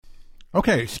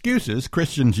Okay, excuses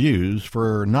Christians use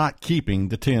for not keeping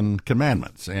the Ten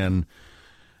Commandments. And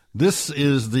this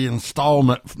is the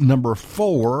installment number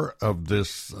 4 of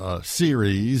this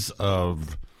series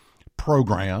of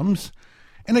programs.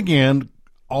 And again,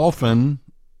 often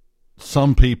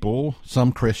some people,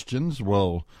 some Christians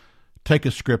will take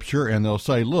a scripture and they'll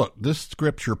say, look, this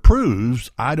scripture proves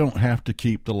I don't have to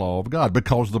keep the law of God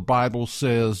because the Bible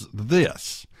says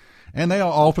this. And they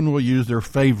often will use their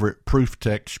favorite proof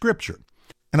text scripture.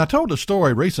 And I told a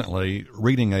story recently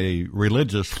reading a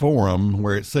religious forum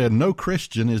where it said no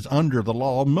Christian is under the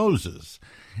law of Moses.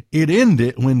 It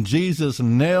ended when Jesus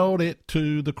nailed it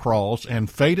to the cross and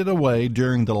faded away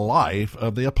during the life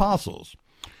of the apostles.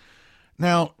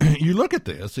 Now, you look at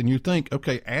this and you think,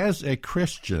 okay, as a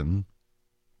Christian,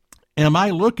 am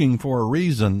I looking for a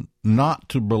reason not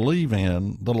to believe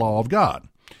in the law of God?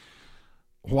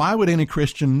 Why would any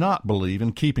Christian not believe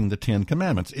in keeping the Ten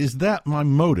Commandments? Is that my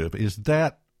motive? Is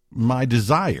that my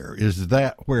desire? Is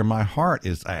that where my heart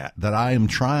is at? That I am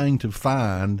trying to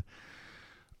find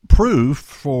proof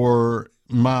for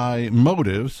my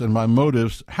motives, and my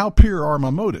motives, how pure are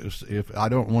my motives if I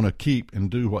don't want to keep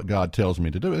and do what God tells me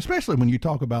to do, especially when you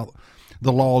talk about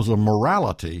the laws of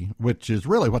morality, which is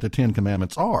really what the Ten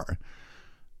Commandments are.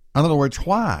 In other words,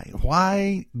 why?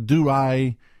 Why do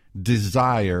I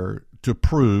desire to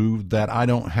prove that I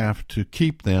don't have to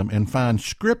keep them and find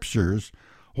scriptures?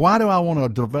 Why do I want to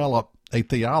develop a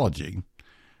theology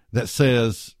that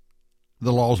says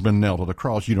the law's been nailed to the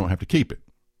cross, you don't have to keep it?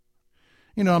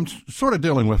 You know, I'm sort of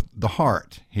dealing with the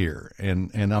heart here,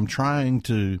 and I'm trying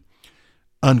to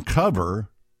uncover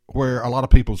where a lot of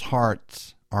people's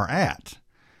hearts are at.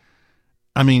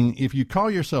 I mean, if you call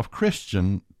yourself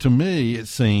Christian, to me, it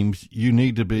seems you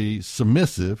need to be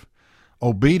submissive,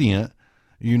 obedient.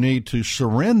 You need to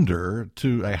surrender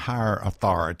to a higher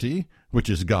authority, which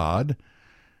is God,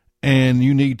 and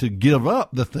you need to give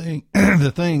up the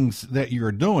things that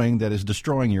you're doing that is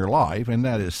destroying your life, and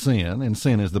that is sin, and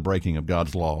sin is the breaking of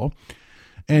God's law.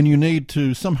 And you need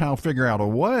to somehow figure out a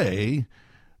way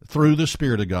through the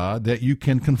Spirit of God that you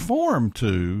can conform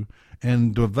to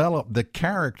and develop the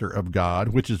character of God,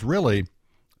 which is really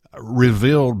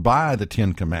revealed by the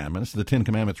Ten Commandments. The Ten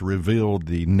Commandments revealed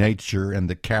the nature and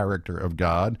the character of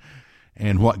God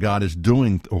and what God is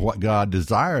doing, what God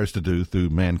desires to do through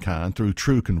mankind, through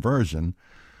true conversion.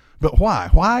 But why?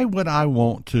 Why would I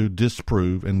want to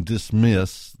disprove and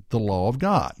dismiss the law of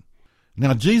God?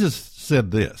 Now, Jesus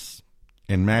said this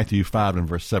in Matthew 5 and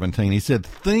verse 17. He said,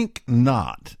 "Think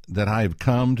not that I have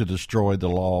come to destroy the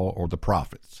law or the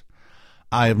prophets.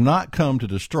 I have not come to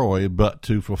destroy, but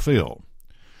to fulfill."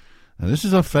 Now, this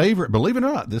is a favorite, believe it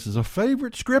or not, this is a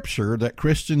favorite scripture that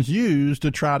Christians use to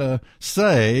try to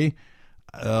say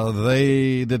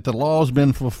that the law's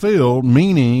been fulfilled,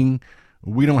 meaning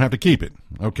we don't have to keep it.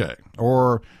 Okay.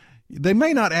 Or they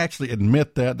may not actually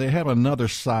admit that. They have another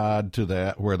side to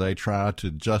that where they try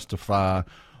to justify,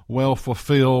 well,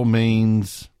 fulfill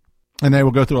means, and they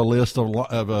will go through a list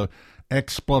of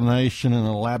explanation and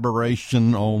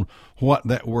elaboration on what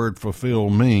that word fulfill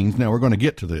means. Now, we're going to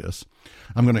get to this.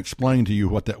 I'm going to explain to you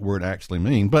what that word actually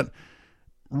means. But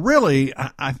really,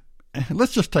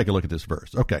 let's just take a look at this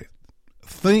verse. Okay.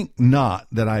 Think not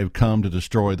that I have come to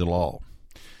destroy the law.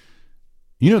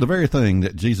 You know, the very thing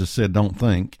that Jesus said don't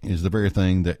think is the very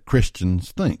thing that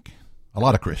Christians think. A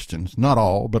lot of Christians, not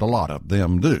all, but a lot of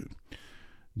them do.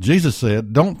 Jesus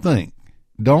said, don't think.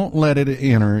 Don't let it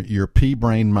enter your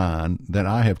pea-brain mind that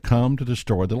I have come to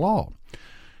destroy the law.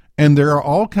 And there are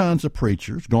all kinds of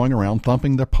preachers going around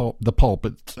thumping the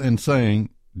pulpits and saying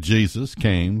Jesus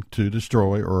came to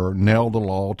destroy or nail the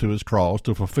law to his cross,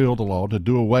 to fulfill the law, to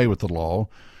do away with the law,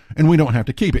 and we don't have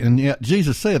to keep it. And yet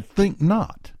Jesus said, think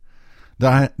not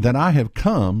that I have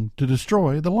come to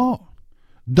destroy the law.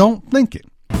 Don't think it.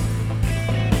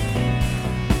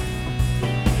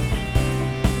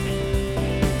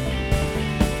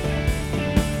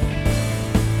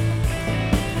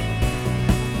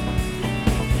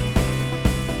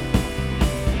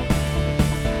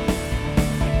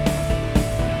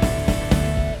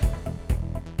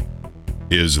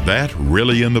 Is That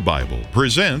Really in the Bible?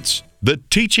 Presents the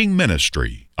teaching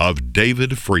ministry of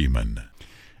David Freeman.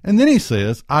 And then he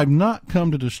says, I've not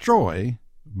come to destroy,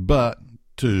 but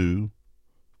to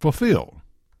fulfill.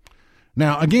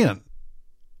 Now, again,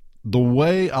 the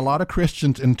way a lot of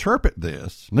Christians interpret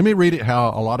this, let me read it how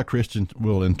a lot of Christians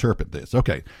will interpret this.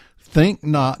 Okay, think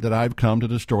not that I've come to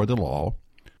destroy the law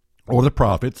or the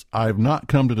prophets. I have not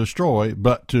come to destroy,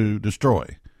 but to destroy.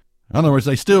 In other words,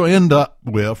 they still end up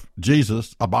with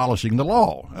Jesus abolishing the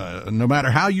law. No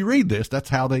matter how you read this, that's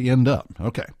how they end up.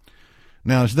 Okay.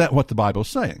 Now, is that what the Bible's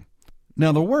saying?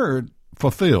 Now, the word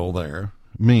fulfill there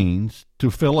means to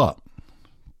fill up,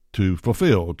 to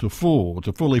fulfill, to full,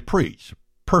 to fully preach.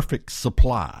 Perfect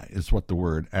supply is what the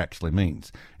word actually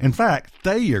means. In fact,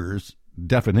 Thayer's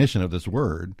definition of this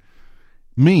word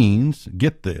means,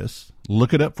 get this,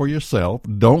 look it up for yourself.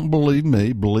 Don't believe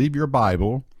me, believe your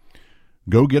Bible.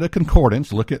 Go get a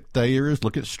concordance, look at Thayer's,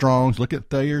 look at Strong's, look at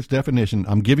Thayer's definition.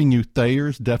 I'm giving you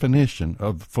Thayer's definition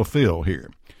of fulfill here.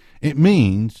 It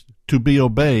means to be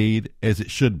obeyed as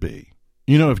it should be.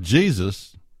 You know, if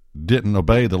Jesus didn't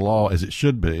obey the law as it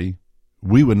should be,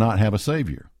 we would not have a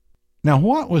Savior. Now,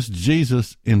 what was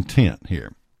Jesus' intent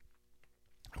here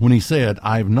when he said,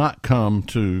 I have not come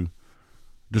to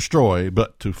destroy,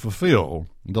 but to fulfill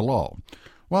the law?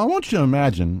 Well, I want you to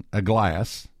imagine a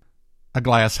glass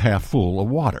half full of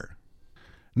water.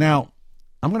 Now,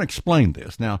 I'm going to explain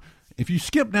this. Now, if you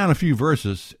skip down a few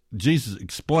verses, Jesus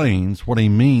explains what he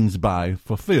means by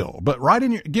fulfill. But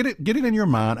get it in your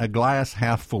mind, a glass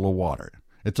half full of water.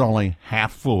 It's only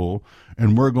half full,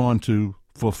 and we're going to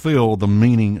fulfill the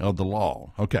meaning of the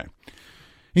law. Okay.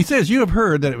 He says, you have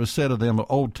heard that it was said of them of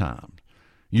old times,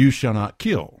 you shall not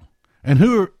kill, and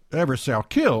whoever shall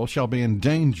kill shall be in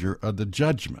danger of the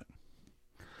judgment.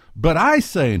 But I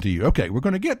say unto you, okay, we're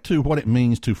going to get to what it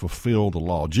means to fulfill the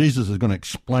law. Jesus is going to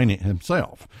explain it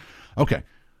himself. Okay,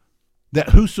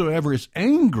 that whosoever is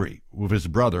angry with his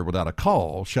brother without a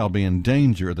cause shall be in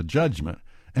danger of the judgment,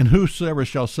 and whosoever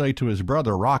shall say to his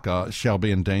brother, Raca, shall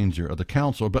be in danger of the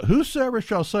council. But whosoever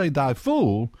shall say, thy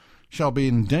fool, shall be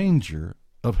in danger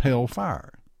of hell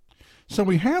fire. So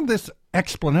we have this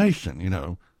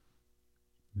explanation,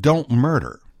 don't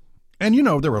murder. And,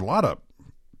 there were a lot of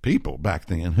people back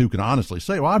then who could honestly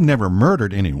say, well, I've never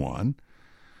murdered anyone.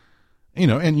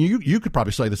 And you could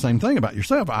probably say the same thing about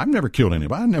yourself. I've never killed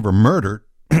anybody. I've never murdered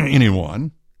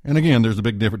anyone. And again, there's a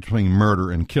big difference between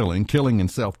murder and killing. Killing in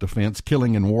self-defense,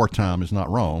 killing in wartime is not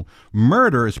wrong.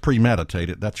 Murder is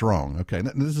premeditated. That's wrong. Okay,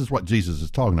 this is what Jesus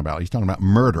is talking about. He's talking about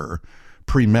murder,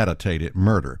 premeditated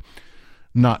murder.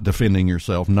 Not defending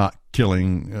yourself, not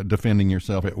killing, defending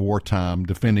yourself at wartime,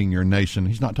 defending your nation.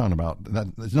 He's not talking about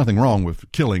that. There's nothing wrong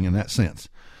with killing in that sense.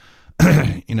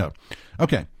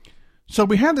 Okay. So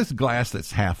we have this glass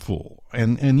that's half full.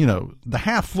 And the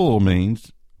half full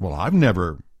means, well, I've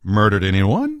never murdered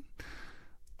anyone.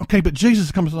 Okay, but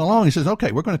Jesus comes along and he says,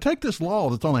 okay, we're going to take this law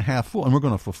that's only half full and we're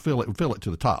going to fulfill it and fill it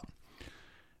to the top.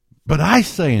 But I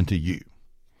say unto you,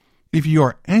 if you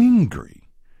are angry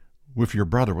with your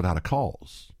brother without a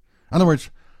cause. In other words,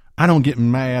 I don't get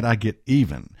mad, I get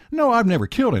even. No, I've never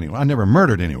killed anyone. I never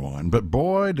murdered anyone. But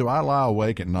boy, do I lie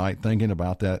awake at night thinking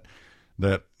about that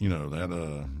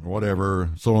whatever,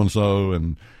 so-and-so,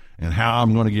 and how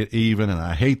I'm going to get even, and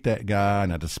I hate that guy,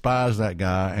 and I despise that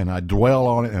guy, and I dwell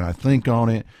on it, and I think on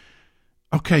it.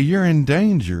 Okay, you're in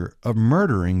danger of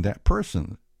murdering that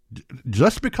person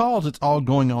just because it's all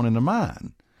going on in the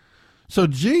mind. So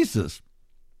Jesus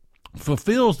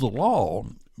fulfills the law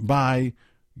by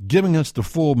giving us the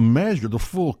full measure, the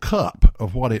full cup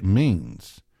of what it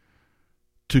means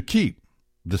to keep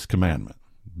this commandment.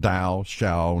 Thou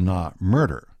shalt not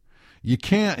murder. You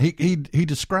can't, he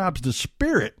describes the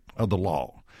spirit of the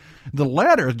law. The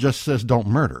letter just says don't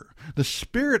murder. The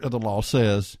spirit of the law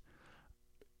says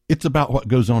it's about what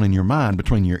goes on in your mind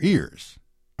between your ears.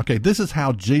 Okay, this is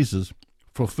how Jesus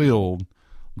fulfilled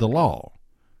the law.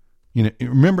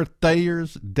 Remember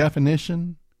Thayer's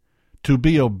definition? To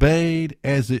be obeyed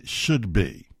as it should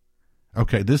be.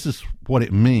 Okay, this is what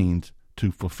it means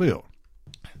to fulfill.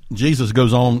 Jesus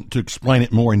goes on to explain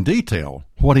it more in detail,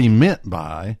 what he meant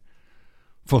by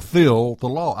fulfill the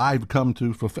law. I've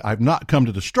not come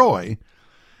to destroy.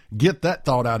 Get that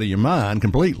thought out of your mind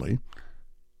completely.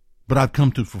 But I've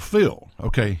come to fulfill.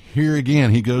 Okay, here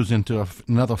again, he goes into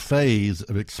another phase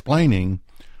of explaining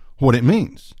what it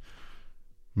means.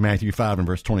 Matthew 5 and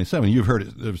verse 27, you've heard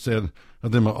it said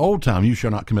of them of old time, you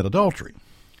shall not commit adultery.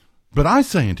 But I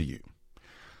say unto you,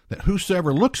 that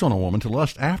whosoever looks on a woman to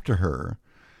lust after her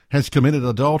has committed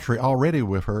adultery already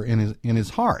with her in his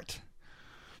heart.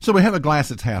 So we have a glass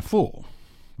that's half full.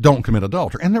 Don't commit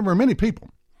adultery. And there were many people.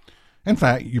 In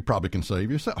fact, you probably can save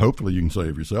yourself. Hopefully you can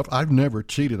save yourself. I've never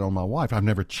cheated on my wife. I've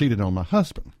never cheated on my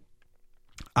husband.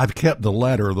 I've kept the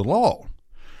letter of the law.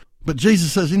 But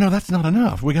Jesus says, that's not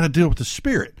enough. We got to deal with the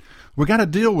spirit. We got to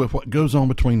deal with what goes on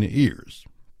between the ears.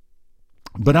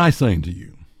 But I say to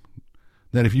you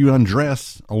that if you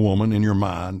undress a woman in your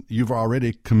mind, you've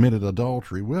already committed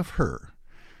adultery with her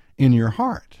in your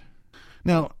heart.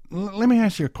 Now, let me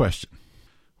ask you a question.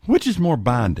 Which is more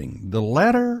binding, the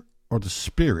letter or the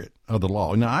spirit of the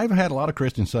law? Now, I've had a lot of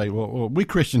Christians say, well, we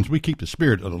Christians, we keep the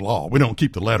spirit of the law. We don't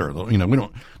keep the letter.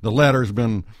 The letter's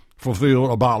been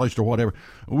fulfilled, abolished, or whatever.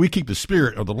 We keep the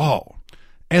spirit of the law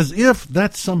as if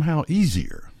that's somehow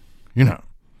easier, you know.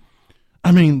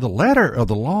 I mean, the letter of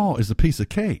the law is a piece of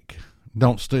cake.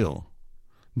 Don't steal.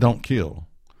 Don't kill.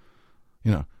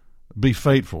 You know, be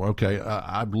faithful. Okay,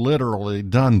 I've literally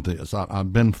done this.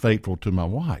 I've been faithful to my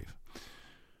wife.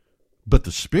 But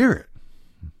the spirit,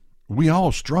 we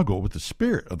all struggle with the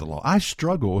spirit of the law. I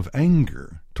struggle with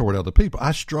anger toward other people.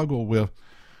 I struggle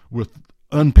with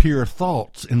impure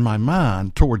thoughts in my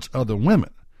mind towards other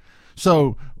women.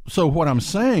 So what I'm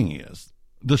saying is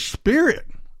the spirit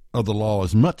of the law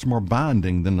is much more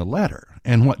binding than the letter.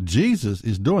 And what Jesus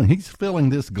is doing, he's filling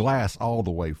this glass all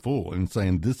the way full and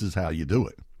saying, this is how you do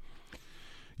it.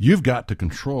 You've got to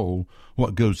control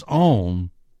what goes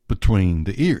on between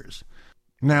the ears.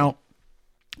 Now,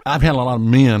 I've had a lot of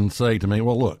men say to me,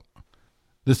 well, look,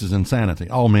 this is insanity.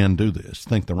 All men do this,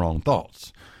 think the wrong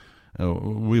thoughts.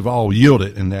 We've all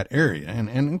yielded in that area.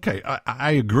 And okay,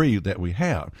 I agree that we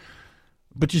have.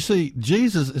 But you see,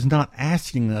 Jesus is not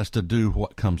asking us to do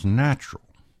what comes natural.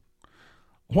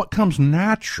 What comes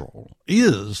natural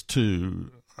is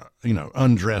to,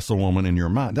 undress a woman in your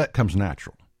mind. That comes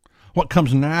natural. What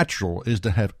comes natural is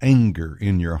to have anger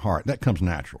in your heart. That comes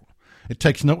natural. It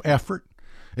takes no effort.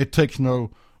 It takes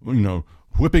no,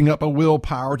 whipping up a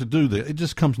willpower to do this. It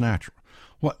just comes natural.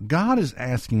 What God is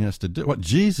asking us to do, what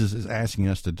Jesus is asking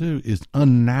us to do is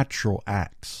unnatural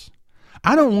acts.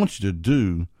 I don't want you to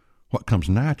do what comes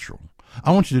natural.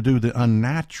 I want you to do the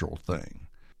unnatural thing.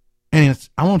 And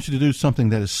I want you to do something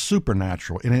that is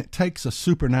supernatural, and it takes a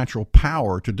supernatural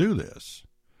power to do this.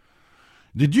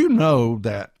 Did you know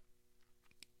that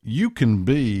you can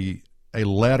be a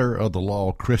letter of the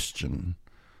law Christian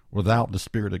without the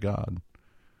Spirit of God?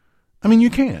 I mean, you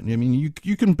can. I mean,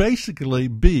 you can basically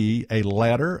be a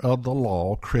letter of the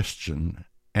law Christian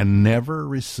and never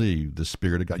receive the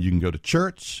Spirit of God. You can go to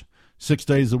church 6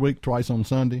 days a week, twice on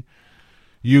Sunday.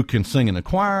 You can sing in a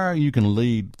choir. You can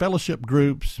lead fellowship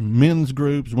groups, men's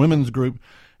groups, women's groups,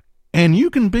 and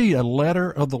you can be a letter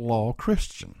of the law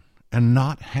Christian and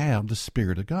not have the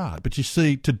Spirit of God. But you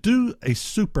see, to do a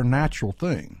supernatural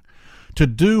thing, to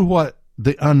do what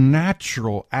the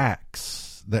unnatural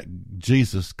acts that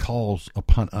Jesus calls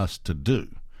upon us to do,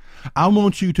 I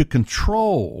want you to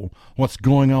control what's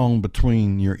going on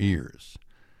between your ears.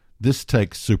 This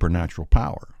takes supernatural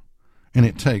power, and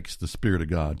it takes the Spirit of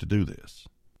God to do this.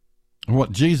 And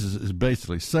what Jesus is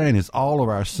basically saying is all of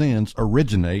our sins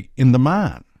originate in the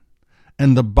mind,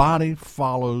 and the body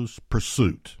follows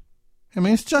pursuit. I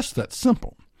mean, it's just that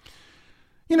simple.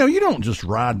 You don't just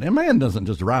a man doesn't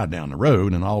just ride down the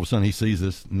road and all of a sudden he sees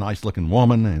this nice looking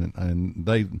woman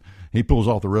and he pulls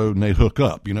off the road and they hook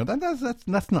up.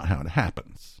 That's not how it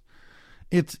happens.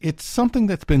 It's something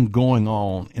that's been going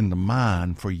on in the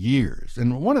mind for years.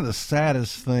 And one of the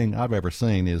saddest thing I've ever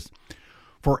seen is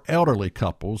for elderly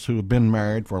couples who have been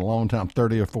married for a long time,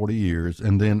 30 or 40 years,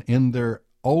 and then in their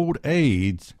old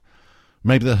age,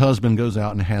 maybe the husband goes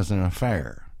out and has an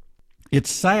affair. It's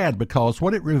sad because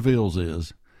what it reveals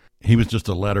is he was just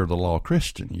a letter of the law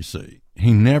Christian, you see.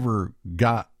 He never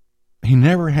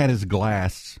had his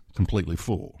glass completely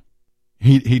full.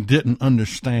 He didn't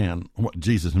understand what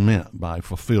Jesus meant by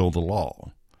fulfill the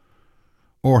law.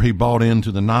 Or he bought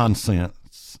into the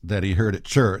nonsense that he heard at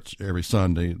church every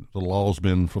Sunday. The law's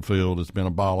been fulfilled, it's been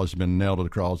abolished, it's been nailed to the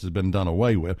cross, it's been done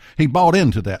away with. He bought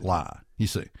into that lie, you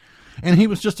see. And he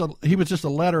was just a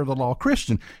letter of the law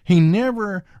Christian. He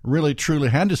never really truly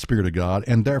had the Spirit of God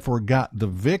and therefore got the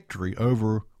victory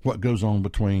over what goes on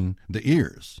between the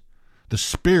ears, the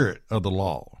spirit of the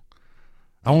law.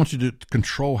 I want you to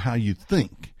control how you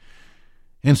think.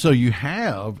 And so you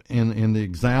have in the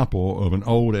example of an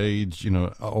old age,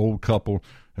 an old couple,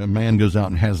 a man goes out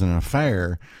and has an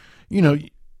affair, he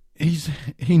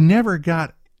never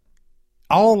got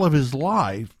all of his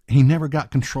life, he never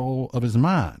got control of his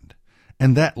mind.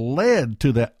 And that led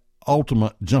to that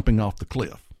ultimate jumping off the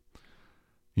cliff,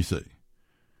 you see.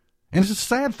 And it's a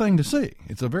sad thing to see.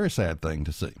 It's a very sad thing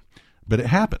to see. But it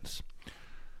happens.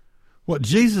 What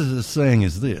Jesus is saying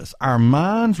is this: our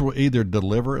minds will either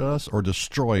deliver us or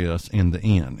destroy us in the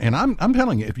end. And I'm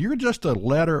telling you, if you're just a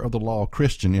letter of the law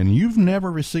Christian and you've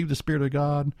never received the Spirit of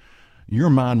God, your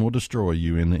mind will destroy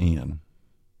you in the end.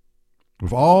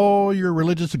 With all your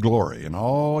religious glory and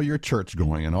all your church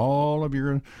going and all of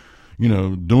your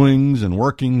doings and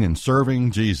working and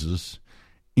serving Jesus,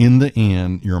 in the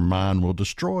end, your mind will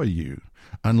destroy you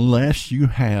unless you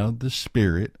have the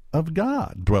Spirit of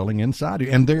God dwelling inside you.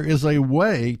 And there is a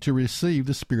way to receive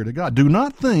the Spirit of God. Do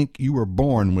not think you were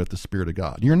born with the Spirit of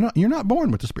God. You're not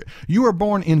born with the Spirit. You are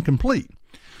born incomplete.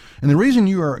 And the reason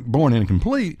you are born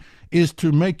incomplete is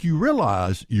to make you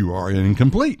realize you are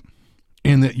incomplete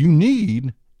and that you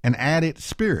need an added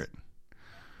spirit.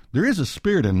 There is a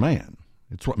spirit in man.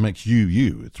 It's what makes you,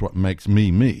 you. It's what makes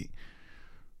me, me.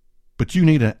 But you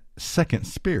need a second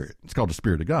spirit. It's called the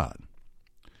Spirit of God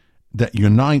that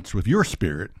unites with your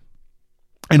spirit.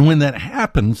 And when that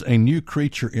happens, a new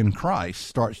creature in Christ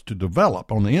starts to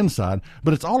develop on the inside.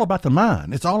 But it's all about the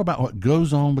mind. It's all about what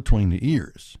goes on between the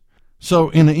ears. So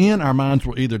in the end, our minds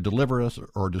will either deliver us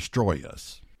or destroy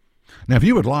us. Now, if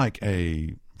you would like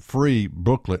a free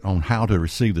booklet on how to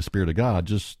receive the Spirit of God,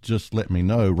 just let me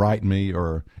know, write me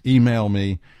or email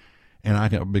me, and I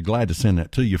can be glad to send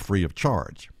that to you free of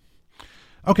charge.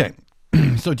 Okay,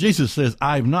 so Jesus says,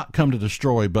 I have not come to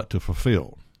destroy, but to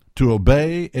fulfill, to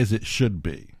obey as it should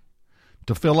be,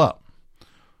 to fill up,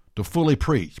 to fully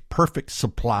preach. Perfect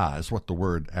supply is what the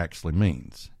word actually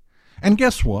means. And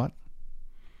guess what?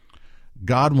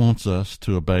 God wants us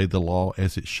to obey the law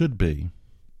as it should be.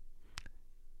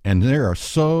 And there are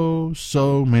so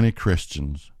many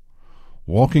Christians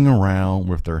walking around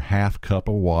with their half cup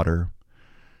of water,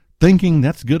 thinking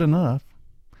that's good enough,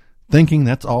 thinking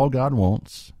that's all God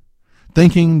wants,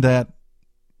 thinking they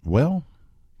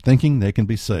can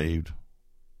be saved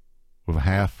with a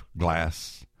half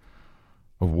glass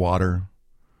of water,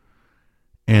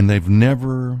 and they've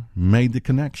never made the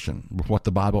connection with what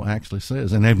the Bible actually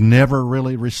says, and they've never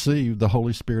really received the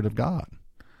Holy Spirit of God.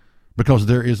 Because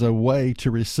there is a way to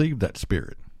receive that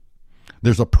Spirit.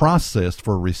 There's a process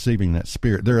for receiving that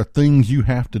Spirit. There are things you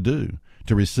have to do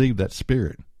to receive that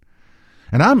Spirit.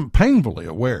 And I'm painfully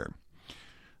aware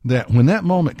that when that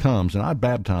moment comes and I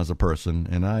baptize a person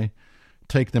and I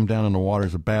take them down in the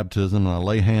waters of baptism and I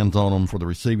lay hands on them for the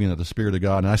receiving of the Spirit of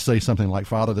God, and I say something like,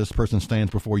 Father, this person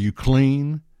stands before you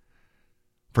clean,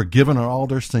 forgiven of all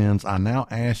their sins. I now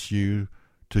ask you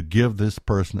to give this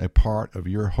person a part of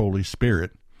your Holy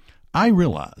Spirit. I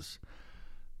realize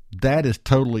that is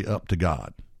totally up to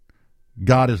God.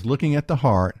 God is looking at the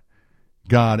heart.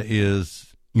 God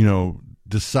is,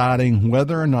 deciding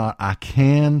whether or not I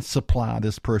can supply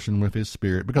this person with his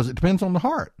Spirit, because it depends on the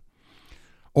heart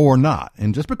or not.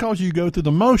 And just because you go through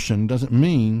the motion doesn't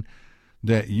mean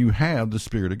that you have the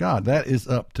Spirit of God. That is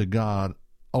up to God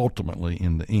ultimately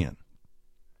in the end.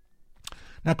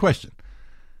 Now, question.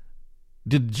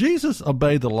 Did Jesus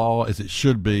obey the law as it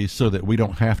should be so that we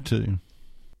don't have to?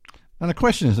 And the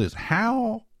question is this, I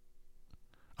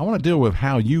want to deal with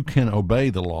how you can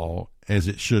obey the law as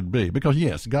it should be. Because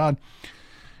yes, God,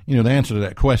 the answer to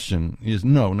that question is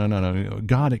no.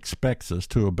 God expects us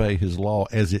to obey his law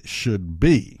as it should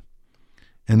be.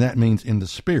 And that means in the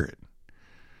Spirit.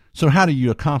 So how do you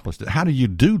accomplish it? How do you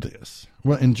do this?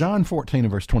 Well, in John 14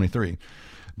 and verse 23,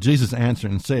 Jesus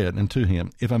answered and said unto him,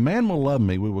 if a man will love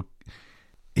me,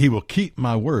 he will keep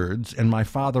my words, and my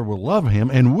Father will love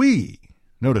him, and we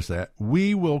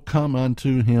will come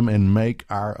unto him and make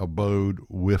our abode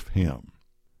with him.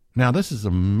 Now, this is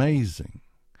amazing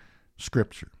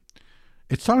scripture.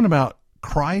 It's talking about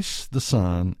Christ the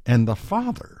Son, and the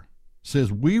Father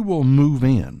says we will move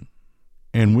in,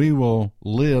 and we will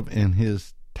live in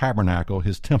his tabernacle,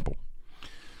 his temple.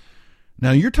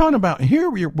 Now, we're talking about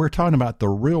the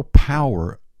real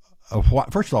power of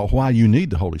why you need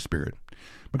the Holy Spirit.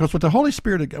 Because what the Holy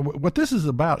Spirit, what this is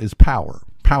about is power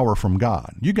from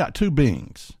God. You got two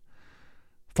beings,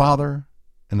 Father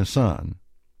and the Son,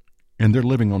 and they're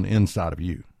living on the inside of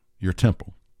you, your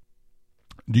temple.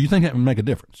 Do you think that would make a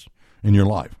difference in your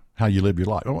life, how you live your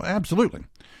life? Oh, absolutely.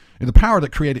 And the power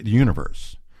that created the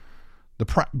universe, the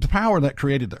power that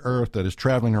created the earth that is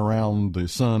traveling around the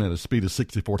sun at a speed of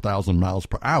 64,000 miles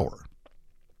per hour.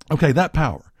 Okay, that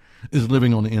power is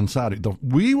living on the inside of you.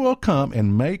 We will come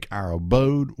and make our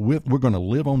abode we're going to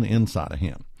live on the inside of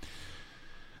him.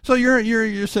 So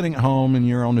you're sitting at home and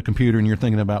you're on the computer and you're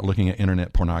thinking about looking at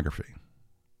internet pornography.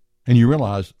 And you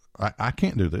realize, I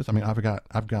can't do this. I mean, I've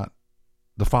got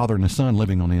the Father and the Son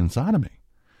living on the inside of me.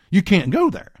 You can't go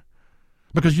there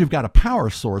because you've got a power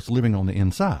source living on the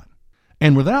inside.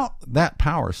 And without that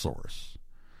power source,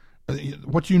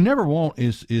 what you never want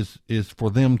is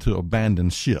for them to abandon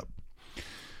ship.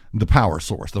 The power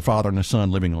source, the Father and the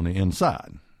Son living on the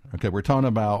inside. Okay, we're talking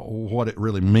about what it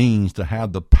really means to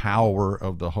have the power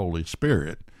of the Holy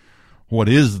Spirit. What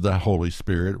is the Holy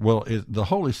Spirit? Well, the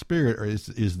Holy Spirit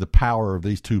is the power of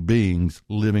these two beings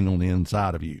living on the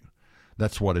inside of you.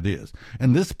 That's what it is.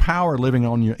 And this power living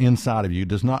on your inside of you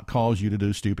does not cause you to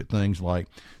do stupid things like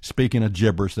speaking a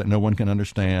gibberish that no one can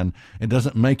understand. It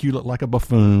doesn't make you look like a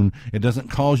buffoon. It doesn't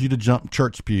cause you to jump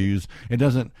church pews.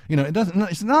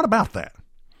 It's not about that.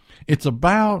 It's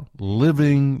about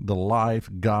living the life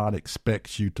God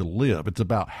expects you to live. It's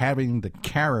about having the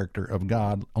character of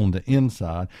God on the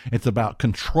inside. It's about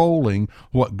controlling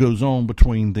what goes on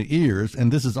between the ears.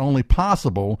 And this is only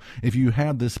possible if you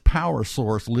have this power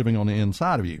source living on the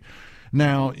inside of you.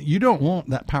 Now, you don't want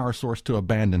that power source to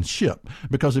abandon ship,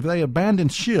 because if they abandon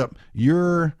ship,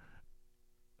 your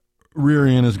rear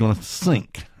end is going to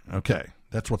sink. Okay,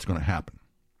 that's what's going to happen.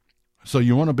 So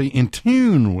you want to be in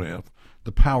tune with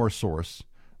the power source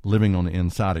living on the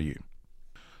inside of you.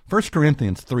 1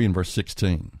 Corinthians 3 and verse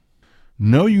 16.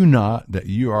 Know you not that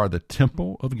you are the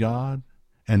temple of God,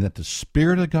 and that the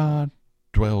Spirit of God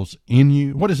dwells in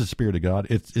you? What is the Spirit of God?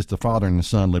 It's the Father and the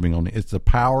Son living on it. It's the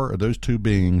power of those two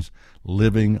beings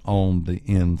living on the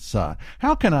inside.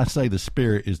 How can I say the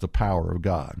Spirit is the power of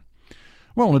God?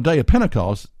 Well, on the day of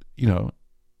Pentecost, the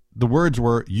words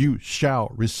were, you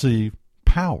shall receive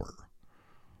power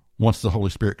once the Holy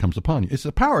Spirit comes upon you. It's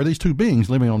the power of these two beings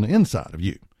living on the inside of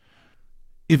you.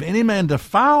 If any man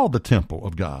defile the temple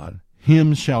of God,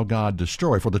 him shall God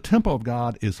destroy. For the temple of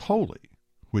God is holy,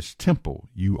 which temple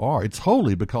you are. It's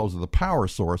holy because of the power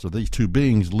source of these two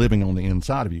beings living on the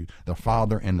inside of you, the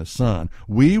Father and the Son.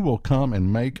 We will come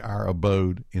and make our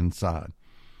abode inside.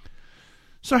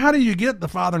 So how do you get the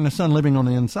Father and the Son living on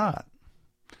the inside?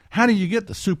 How do you get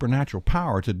the supernatural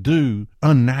power to do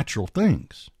unnatural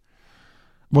things?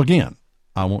 Well, again,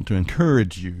 I want to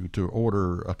encourage you to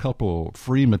order a couple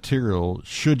free materials,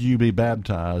 Should You Be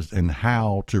Baptized, and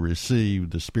How to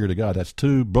Receive the Spirit of God. That's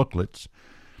 2 booklets,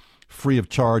 free of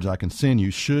charge, I can send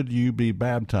you. Should You Be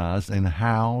Baptized, and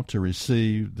How to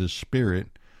Receive the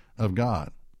Spirit of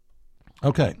God.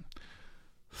 Okay,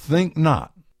 think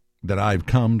not that I've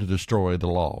come to destroy the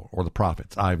law or the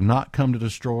prophets. I've not come to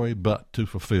destroy, but to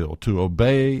fulfill, to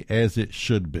obey as it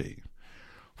should be.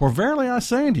 For verily I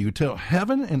say unto you, till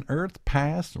heaven and earth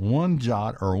pass, one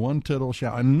jot or one tittle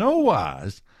shall in no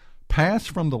wise pass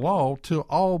from the law till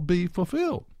all be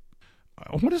fulfilled.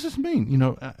 What does this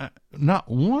mean? Not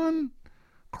one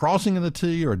crossing of the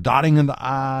T or dotting in the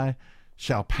I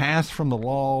shall pass from the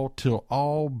law till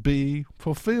all be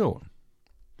fulfilled.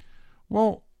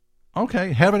 Well,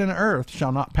 okay, heaven and earth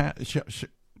shall not pass,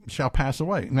 shall pass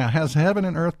away. Now, has heaven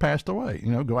and earth passed away?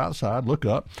 Go outside, look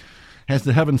up. Has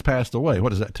the heavens passed away? What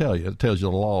does that tell you? It tells you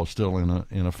the law is still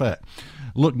in effect.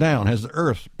 Look down. Has the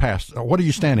earth passed? What are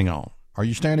you standing on? Are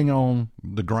you standing on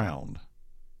the ground?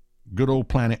 Good old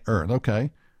planet Earth. Okay.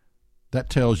 That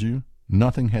tells you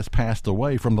nothing has passed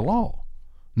away from the law.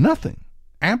 Nothing.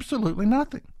 Absolutely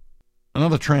nothing.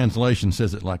 Another translation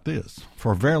says it like this: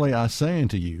 For verily I say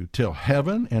unto you, till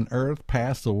heaven and earth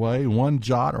pass away, one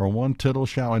jot or one tittle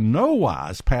shall in no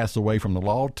wise pass away from the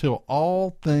law, till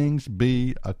all things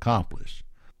be accomplished.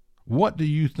 What do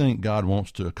you think God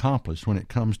wants to accomplish when it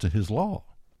comes to his law?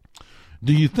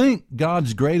 Do you think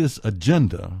God's greatest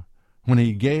agenda when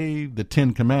he gave the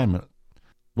 10 Commandments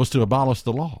was to abolish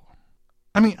the law?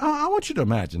 I mean, I want you to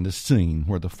imagine this scene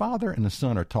where the Father and the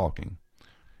Son are talking,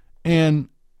 and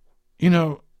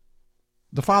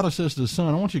the Father says to the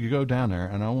Son, I want you to go down there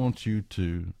and I want you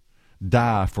to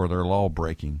die for their law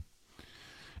breaking.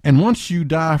 And once you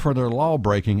die for their law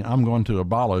breaking, I'm going to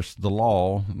abolish the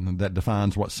law that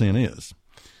defines what sin is.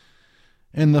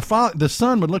 And the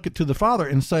Son would look to the Father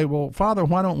and say, well, Father,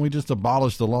 why don't we just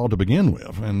abolish the law to begin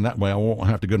with? And that way I won't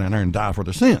have to go down there and die for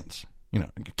their sins.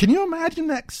 Can you imagine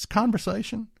that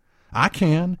conversation? I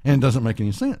can, and it doesn't make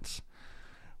any sense.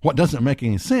 What doesn't make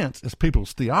any sense is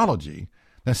people's theology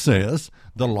that says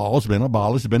the law has been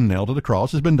abolished, has been nailed to the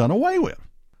cross, has been done away with.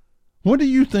 What do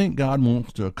you think God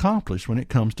wants to accomplish when it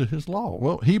comes to his law?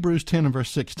 Well, Hebrews 10 and verse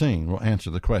 16 will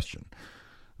answer the question.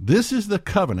 This is the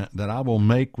covenant that I will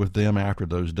make with them after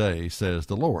those days, says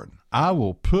the Lord. I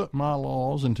will put my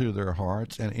laws into their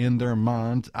hearts, and in their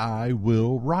minds I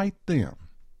will write them.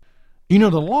 The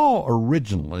law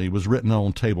originally was written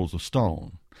on tables of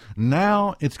stone.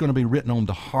 Now it's going to be written on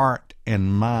the heart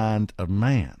and mind of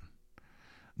man.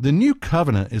 The new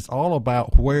covenant is all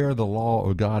about where the law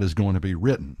of God is going to be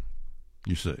written,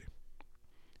 you see.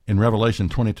 In Revelation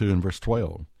 22 and verse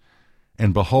 12,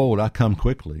 and behold, I come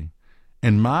quickly,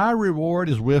 and my reward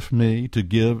is with me to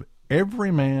give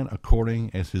every man according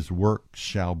as his work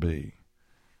shall be.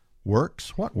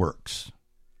 Works? What works?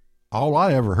 All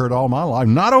I ever heard all my life,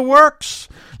 not of works,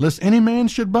 lest any man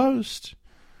should boast.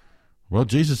 Well,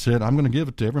 Jesus said, I'm going to give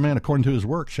it to every man according to his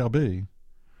work shall be.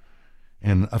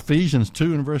 And Ephesians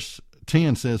 2 and verse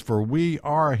 10 says, For we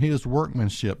are his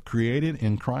workmanship, created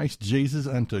in Christ Jesus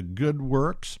unto good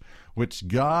works, which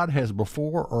God has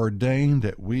before ordained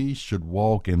that we should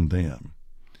walk in them.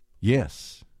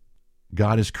 Yes,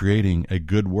 God is creating a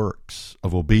good works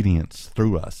of obedience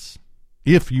through us.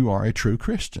 if you are a true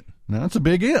Christian. Now, that's a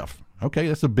big if. Okay,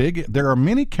 that's a big if. There are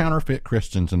many counterfeit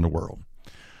Christians in the world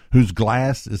whose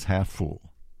glass is half full,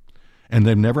 and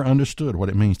they've never understood what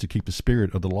it means to keep the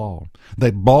spirit of the law.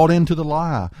 They bought into the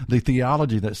lie, the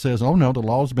theology that says, oh no, the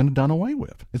law's been done away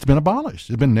with. It's been abolished.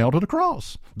 It's been nailed to the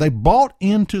cross. They bought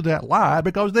into that lie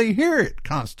because they hear it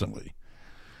constantly.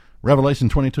 Revelation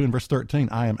 22 and verse 13,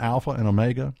 I am Alpha and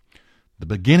Omega, the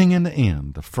beginning and the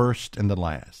end, the first and the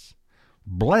last.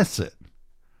 Blessed,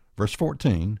 verse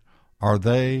 14, are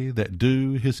they that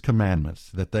do his commandments,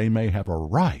 that they may have a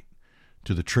right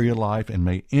to the tree of life and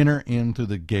may enter into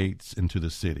the gates into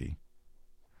the city.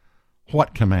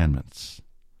 What commandments?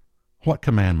 What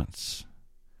commandments?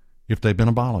 If they've been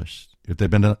abolished, if they've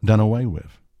been done away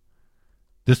with.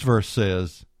 This verse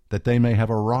says that they may have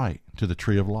a right to the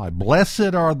tree of life.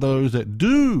 Blessed are those that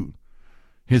do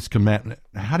his commandment.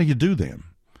 How do you do them?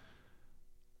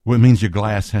 Well, it means your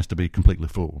glass has to be completely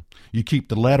full. You keep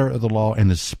the letter of the law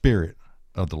and the spirit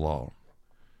of the law.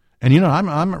 And,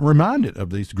 I'm reminded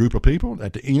of this group of people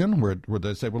at the end where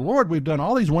they say, well, Lord, we've done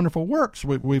all these wonderful works.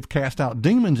 We've cast out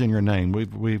demons in your name.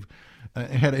 We've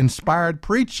had inspired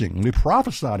preaching. We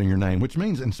prophesied in your name, which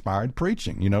means inspired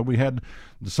preaching. We had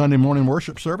the Sunday morning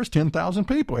worship service, 10,000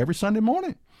 people every Sunday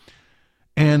morning.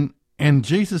 And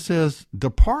Jesus says,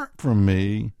 depart from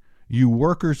me, you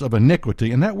workers of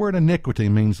iniquity. And that word iniquity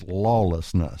means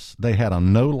lawlessness. They had a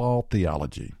no-law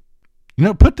theology.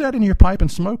 Put that in your pipe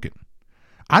and smoke it.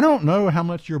 I don't know how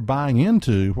much you're buying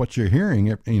into what you're hearing,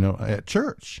 at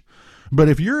church. But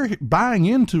if you're buying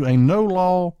into a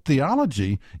no-law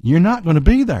theology, you're not going to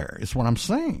be there. It's what I'm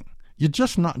saying. You're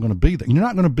just not going to be there. You're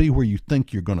not going to be where you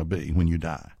think you're going to be when you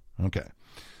die. Okay.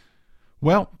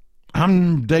 Well,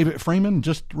 I'm David Freeman,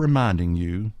 just reminding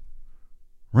you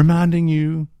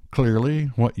clearly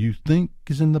what you think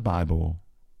is in the Bible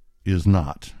is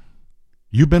not.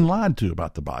 You've been lied to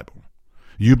about the Bible.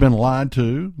 You've been lied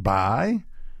to by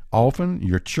often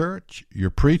your church, your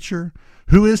preacher,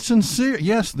 who is sincere.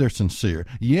 Yes, they're sincere.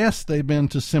 Yes, they've been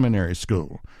to seminary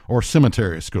school or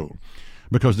cemetery school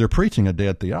because they're preaching a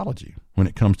dead theology when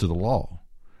it comes to the law.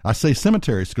 I say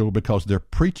cemetery school because they're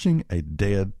preaching a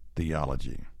dead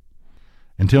theology.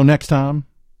 Until next time,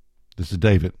 this is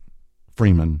David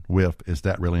Freeman with Is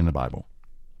That Really in the Bible?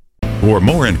 For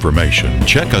more information,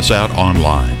 check us out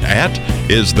online at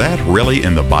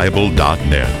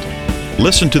isthatreallyinthebible.net.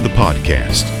 Listen to the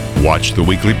podcast, watch the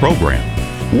weekly program,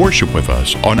 worship with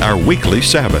us on our weekly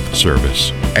Sabbath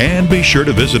service, and be sure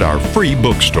to visit our free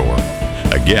bookstore.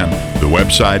 Again, the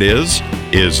website is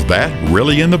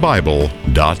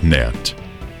isthatreallyinthebible.net.